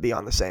starting to be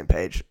on the same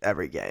page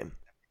every game.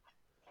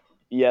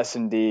 Yes,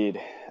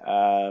 indeed.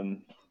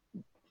 Having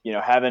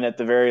at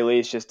the very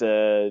least just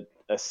a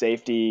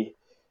safety,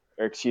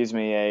 or excuse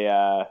me,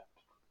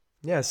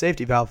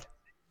 safety valve.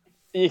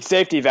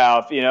 Safety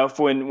valve,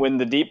 when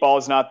the deep ball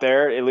is not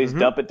there, at least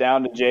dump it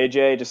down to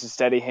JJ, just a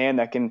steady hand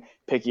that can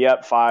pick you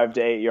up 5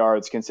 to 8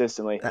 yards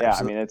consistently.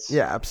 Absolutely.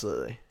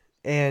 Absolutely.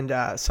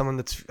 And someone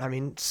that's,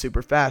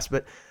 super fast.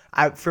 But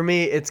for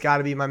me, it's got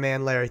to be my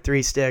man, Larry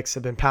Three Sticks.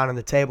 I've been pounding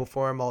the table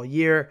for him all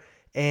year,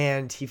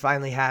 and he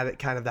finally had it,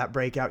 kind of that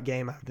breakout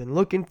game I've been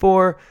looking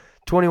for.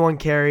 21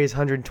 carries,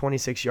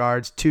 126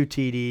 yards, 2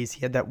 TDs.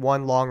 He had that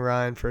one long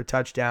run for a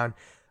touchdown.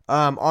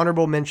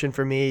 Honorable mention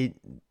for me,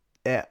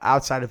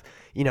 outside of,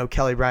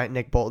 Kelly Bryant,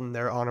 Nick Bolton,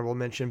 they're honorable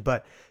mention,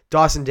 but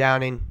Dawson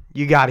Downing,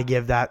 you got to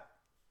give that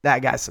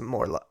guy some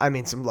more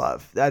some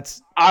love.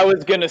 I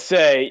was going to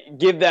say,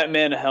 give that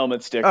man a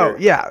helmet sticker. Oh,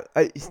 yeah.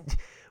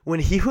 When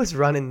he was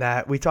running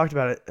that, we talked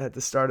about it at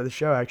the start of the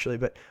show, actually,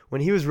 but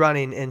when he was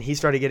running and he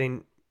started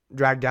getting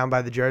dragged down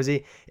by the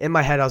jersey, in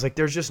my head, I was like,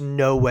 there's just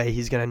no way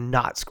he's going to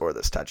not score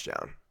this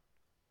touchdown.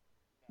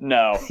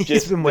 No,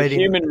 just been waiting.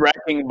 The human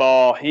wrecking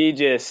ball. He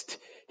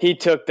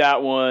took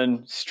that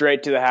one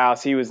straight to the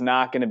house. He was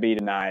not going to be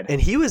denied.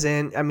 And he was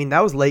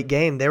that was late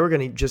game. They were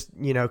going to just,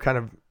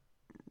 kind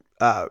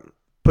of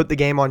put the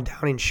game on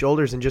Downing's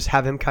shoulders and just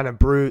have him kind of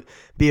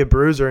be a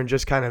bruiser and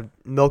just kind of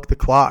milk the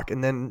clock.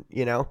 And then,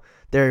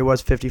 there he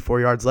was 54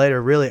 yards later,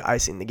 really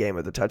icing the game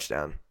with a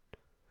touchdown.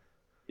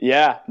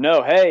 Yeah,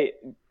 no, hey,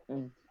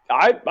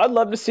 I'd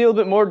love to see a little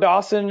bit more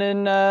Dawson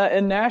in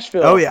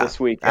Nashville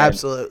this weekend.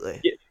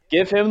 Absolutely.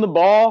 Give him the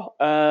ball,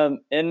 and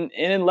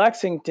in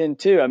Lexington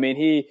too. I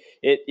mean,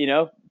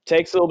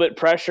 takes a little bit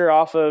pressure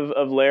off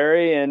of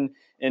Larry and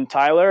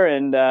Tyler,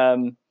 and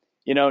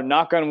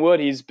knock on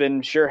wood, he's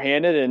been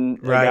sure-handed and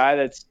a guy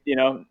that's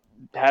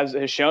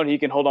has shown he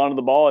can hold on to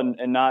the ball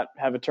and not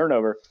have a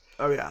turnover.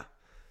 Oh yeah.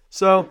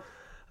 So,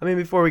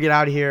 before we get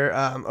out of here,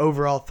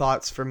 overall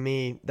thoughts from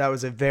me,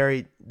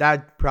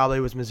 that probably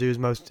was Mizzou's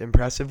most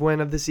impressive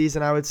win of the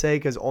season, I would say,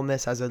 because Ole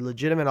Miss has a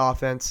legitimate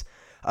offense.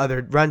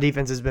 Their run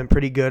defense has been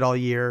pretty good all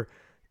year,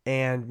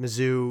 and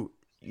Mizzou,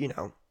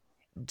 ran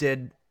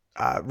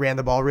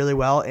the ball really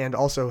well and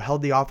also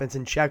held the offense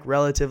in check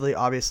relatively.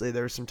 Obviously,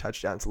 there were some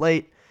touchdowns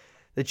late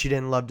that you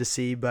didn't love to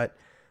see, but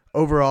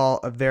overall,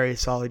 a very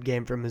solid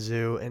game for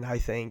Mizzou, and I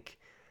think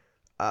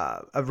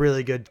a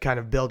really good kind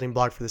of building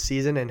block for the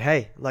season. And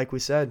hey, like we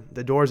said,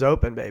 the door's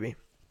open, baby.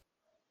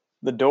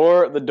 The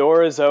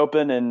door is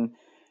open, and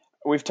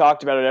we've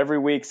talked about it every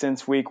week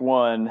since week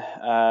one.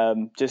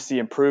 Just the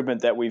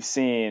improvement that we've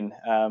seen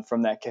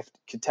from that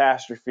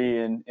catastrophe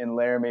in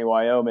Laramie,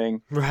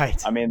 Wyoming.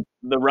 Right.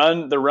 The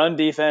run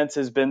defense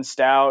has been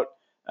stout.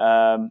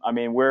 I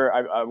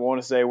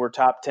want to say we're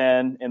top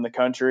 10 in the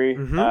country,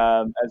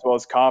 as well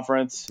as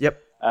conference. Yep.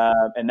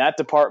 In that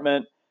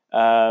department.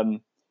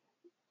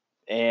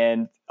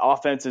 And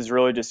offense is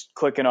really just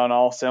clicking on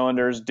all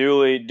cylinders.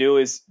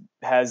 Dooley's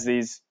has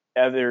these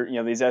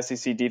these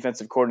SEC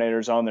defensive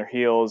coordinators on their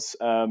heels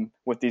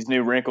with these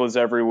new wrinkles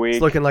every week.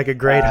 It's looking like a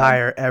great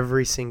hire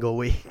every single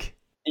week.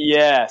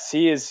 Yes,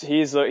 he is.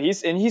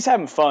 He's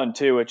having fun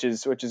too, which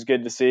is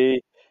good to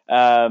see.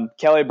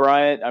 Kelly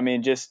Bryant, I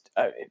mean, just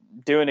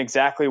doing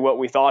exactly what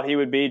we thought he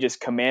would be, just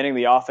commanding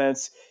the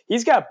offense.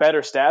 He's got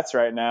better stats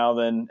right now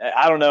than,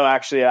 I don't know,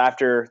 actually,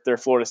 after their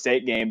Florida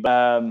State game.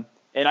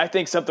 And I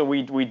think something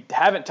we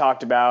haven't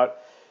talked about,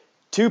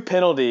 2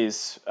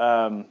 penalties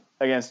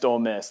against Ole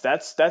Miss.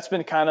 That's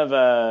been kind of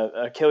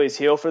a Achilles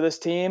heel for this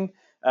team.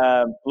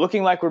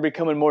 Looking like we're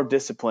becoming more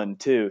disciplined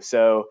too.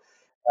 So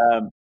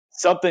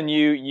something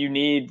you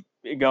need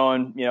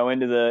going,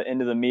 into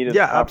the meat of the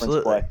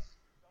conference play.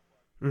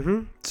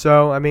 Mm-hmm.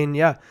 So, I mean,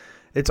 yeah,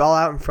 it's all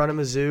out in front of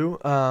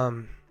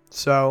Mizzou.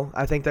 So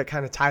I think that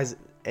kind of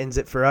ends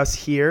it for us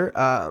here.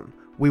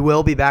 We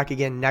will be back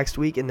again next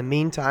week. In the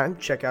meantime,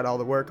 check out all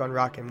the work on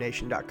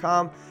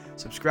rockmnation.com.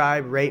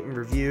 Subscribe, rate, and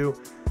review.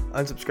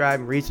 Unsubscribe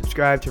and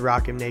resubscribe to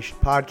Rock M Nation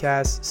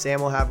podcast. Sam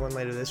will have one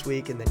later this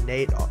week, and then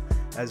Nate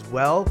as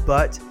well.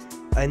 But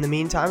in the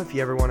meantime, if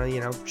you ever want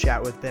to,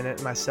 chat with Bennett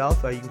and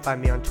myself, you can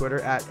find me on Twitter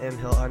at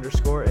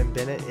mhill_, and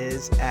Bennett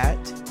is at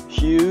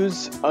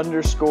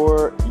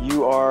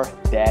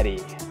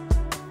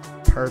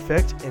Hughes_UR_daddy.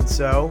 Perfect. And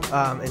so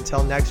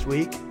until next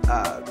week,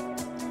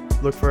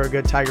 look for a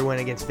good Tiger win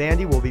against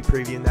Vandy. We'll be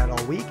previewing that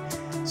all week.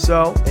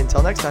 So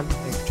until next time,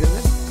 thanks for tuning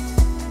in.